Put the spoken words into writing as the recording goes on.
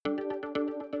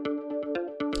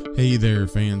Hey there,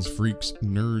 fans, freaks,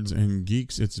 nerds, and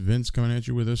geeks. It's Vince coming at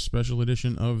you with a special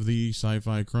edition of the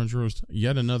Sci-Fi Crunch Roast.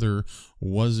 Yet another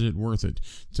Was It Worth It?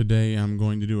 Today I'm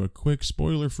going to do a quick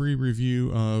spoiler-free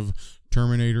review of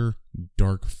Terminator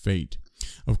Dark Fate.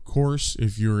 Of course,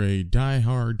 if you're a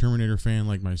die-hard Terminator fan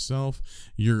like myself,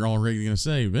 you're already going to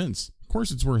say, Vince, of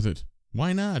course it's worth it.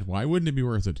 Why not? Why wouldn't it be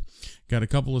worth it? Got a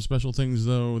couple of special things,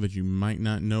 though, that you might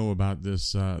not know about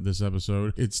this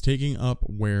episode. It's taking up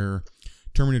where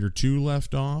Terminator 2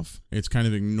 left off. It's kind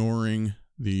of ignoring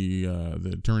the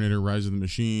Terminator Rise of the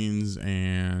Machines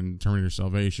and Terminator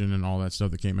Salvation and all that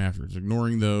stuff that came after. It's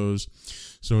ignoring those.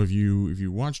 So if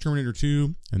you watch Terminator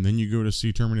 2 and then you go to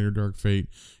see Terminator Dark Fate,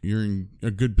 you're in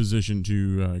a good position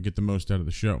to get the most out of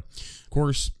the show. Of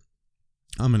course,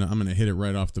 I'm gonna hit it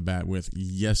right off the bat with,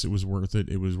 yes, it was worth it.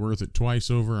 It was worth it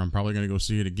twice over. I'm probably gonna go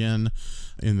see it again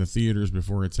in the theaters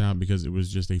before it's out because it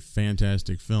was just a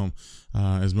fantastic film.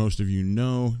 As most of you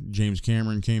know, James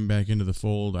Cameron came back into the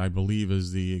fold, I believe,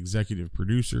 as the executive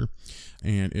producer,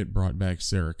 and it brought back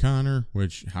Sarah Connor.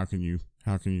 Which how can you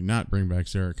not bring back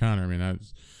Sarah Connor? I mean,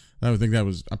 I would think that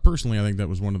was personally, I think that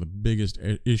was one of the biggest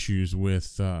issues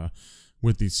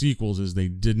with these sequels is they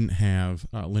didn't have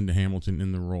Linda Hamilton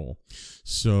in the role.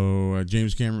 So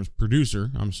James Cameron's producer,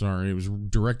 it was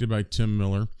directed by Tim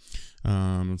Miller.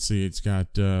 Let's see, it's got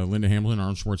Linda Hamilton,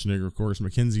 Arnold Schwarzenegger, of course.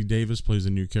 Mackenzie Davis plays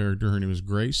a new character. Her name is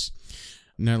Grace.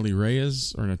 Natalia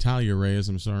Reyes,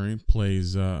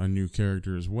 plays a new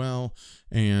character as well.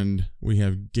 And we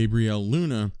have Gabriel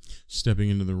Luna stepping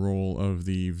into the role of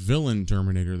the villain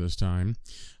Terminator this time.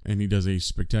 And he does a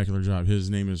spectacular job. His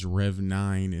name is Rev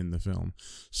 9 in the film.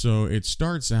 So it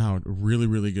starts out really,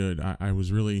 really good. I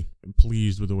was really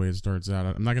pleased with the way it starts out.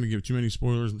 I'm not going to give too many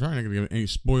spoilers. I'm trying not to give any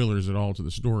spoilers at all to the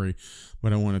story,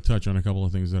 but I want to touch on a couple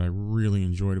of things that I really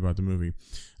enjoyed about the movie.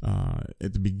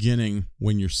 At the beginning,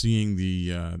 when you're seeing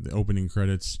the opening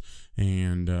credits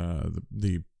and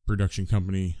the production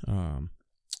company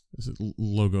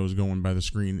logos going by the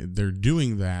screen, they're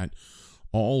doing that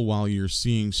all while you're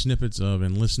seeing snippets of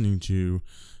and listening to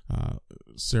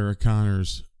Sarah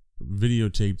Connor's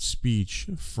videotaped speech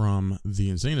from the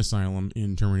insane asylum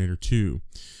in Terminator 2,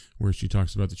 where she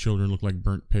talks about the children look like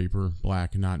burnt paper,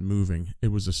 black, not moving. It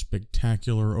was a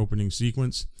spectacular opening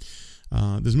sequence.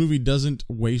 This movie doesn't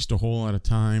waste a whole lot of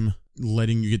time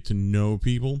letting you get to know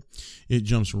people. It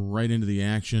jumps right into the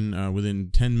action.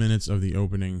 Within 10 minutes of the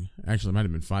opening, actually it might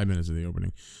have been 5 minutes of the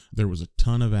opening, there was a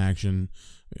ton of action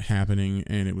happening,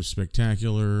 and it was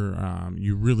spectacular.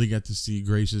 You really got to see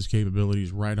Grace's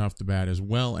capabilities right off the bat, as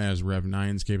well as Rev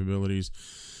 9's capabilities.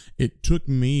 It took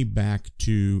me back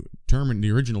to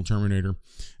the original Terminator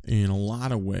in a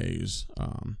lot of ways.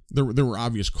 There were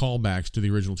obvious callbacks to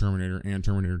the original Terminator and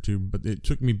Terminator 2, but it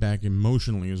took me back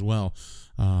emotionally as well,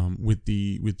 with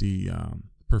the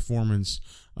performance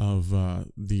of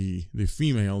the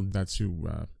female. That's who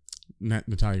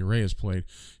Natalia Reyes played,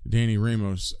 Danny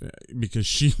Ramos, because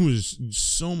she was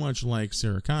so much like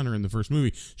Sarah Connor in the first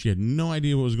movie. She had no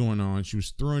idea what was going on. She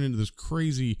was thrown into this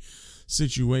crazy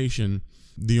situation.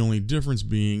 The only difference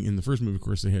being, in the first movie, of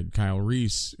course, they had Kyle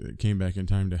Reese came back in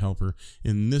time to help her.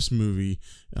 In this movie,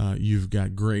 you've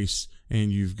got Grace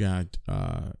and you've got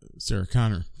Sarah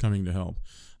Connor coming to help.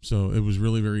 So it was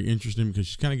really very interesting because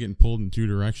she's kind of getting pulled in two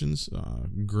directions.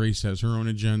 Grace has her own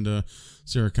agenda.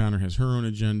 Sarah Connor has her own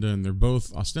agenda, and they're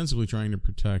both ostensibly trying to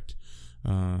protect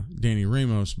Danny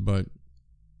Ramos, but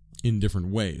in different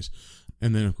ways.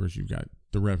 And then, of course, you've got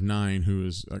the Rev 9, who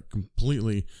is a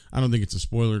completely, I don't think it's a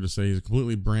spoiler to say, he's a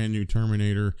completely brand new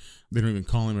Terminator. They don't even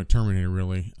call him a Terminator,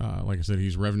 really. Like I said,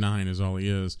 he's Rev 9 is all he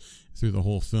is through the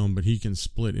whole film, but he can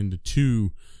split into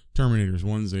two Terminators.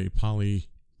 One's a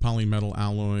polymetal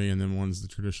alloy, and then one's the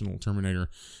traditional Terminator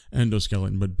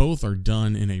endoskeleton, but both are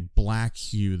done in a black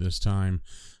hue this time,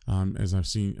 as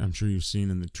I'm sure you've seen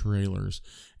in the trailers,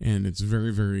 and it's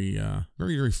very, very,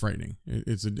 very, very frightening.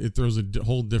 It throws a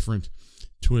whole different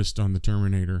twist on the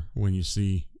Terminator when you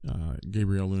see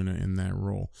Gabriel Luna in that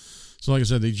role. So like I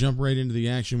said, they jump right into the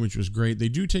action, which was great. They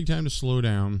do take time to slow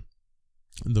down.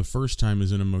 The first time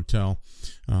is in a motel,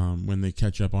 when they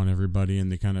catch up on everybody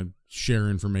and they kind of share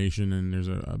information, and there's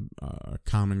a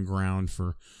common ground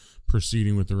for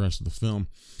proceeding with the rest of the film.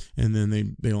 And then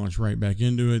they launch right back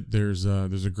into it. There's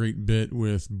a great bit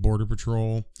with Border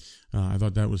Patrol. I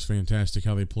thought that was fantastic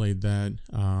how they played that.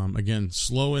 Again,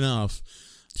 slow enough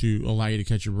to allow you to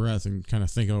catch your breath and kind of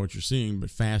think about what you're seeing,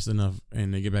 but fast enough,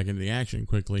 and they get back into the action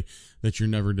quickly, that you're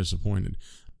never disappointed.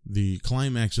 The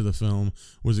climax of the film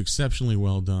was exceptionally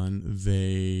well done.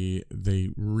 They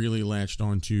really latched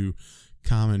onto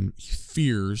common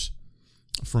fears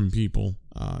from people.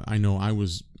 I know I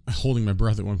was holding my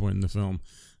breath at one point in the film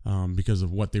because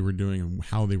of what they were doing and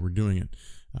how they were doing it.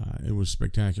 It was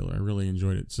spectacular. I really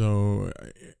enjoyed it. So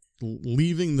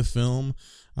leaving the film,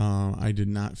 I did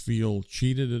not feel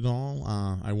cheated at all.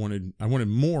 I wanted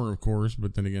more, of course,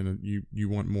 but then again, you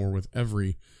want more with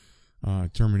every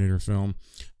Terminator film.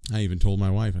 I even told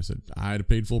my wife, I said I'd have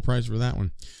paid full price for that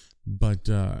one. But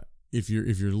if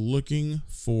you're looking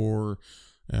for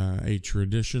a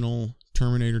traditional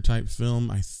Terminator type film,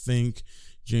 I think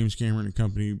James Cameron and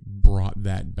company brought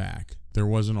that back. There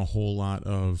wasn't a whole lot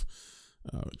of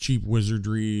cheap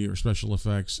wizardry or special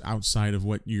effects outside of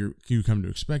what you come to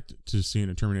expect to see in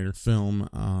a Terminator film.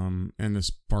 And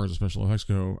as far as the special effects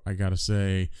go, I gotta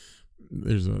say,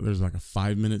 there's like a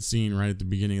 5-minute scene right at the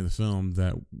beginning of the film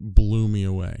that blew me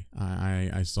away.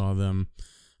 I saw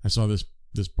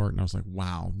this part and I was like,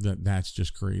 wow, that's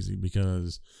just crazy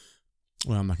because,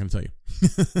 well, I'm not going to tell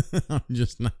you. I'm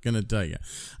just not going to tell you.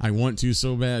 I want to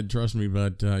so bad, trust me,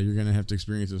 but you're going to have to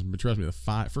experience this. But trust me,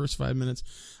 the first 5 minutes,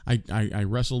 I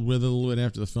wrestled with it a little bit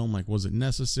after the film. Like, was it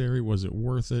necessary? Was it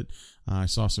worth it? I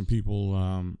saw some people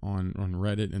on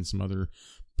Reddit and some other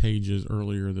pages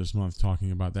earlier this month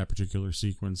talking about that particular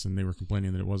sequence, and they were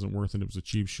complaining that it wasn't worth it. It was a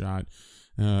cheap shot,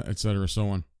 etc., so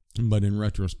on. But in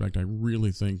retrospect, I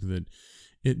really think that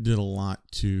it did a lot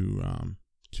to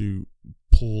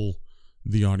pull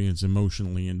the audience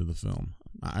emotionally into the film.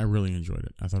 I really enjoyed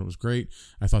it. I thought it was great.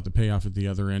 I thought the payoff at the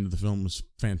other end of the film was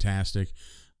fantastic.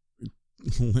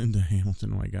 Linda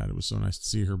Hamilton, oh my God, it was so nice to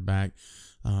see her back.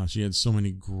 She had so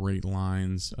many great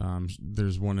lines.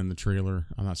 There's one in the trailer.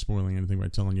 I'm not spoiling anything by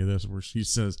telling you this, where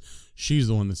she's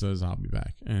the one that says, "I'll be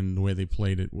back." And the way they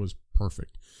played it was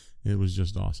perfect. It was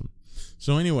just awesome.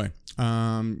 So anyway,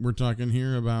 we're talking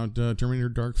here about Terminator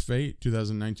Dark Fate,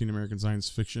 2019 American science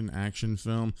fiction action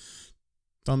film.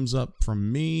 Thumbs up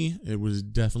from me. It was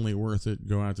definitely worth it.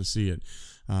 Go out to see it.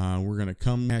 We're going to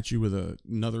come at you with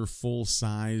another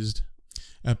full-sized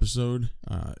episode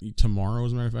tomorrow.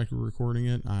 As a matter of fact, we're recording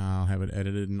it. I'll have it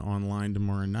edited and online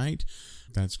tomorrow night.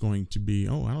 That's going to be, I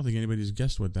don't think anybody's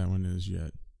guessed what that one is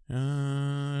yet.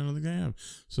 I don't think I have.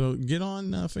 So get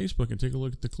on Facebook and take a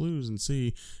look at the clues and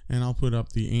see, and I'll put up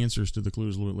the answers to the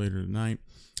clues a little bit later tonight,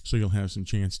 so you'll have some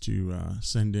chance to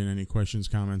send in any questions,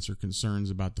 comments, or concerns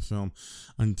about the film.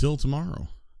 Until tomorrow,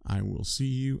 I will see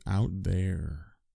you out there.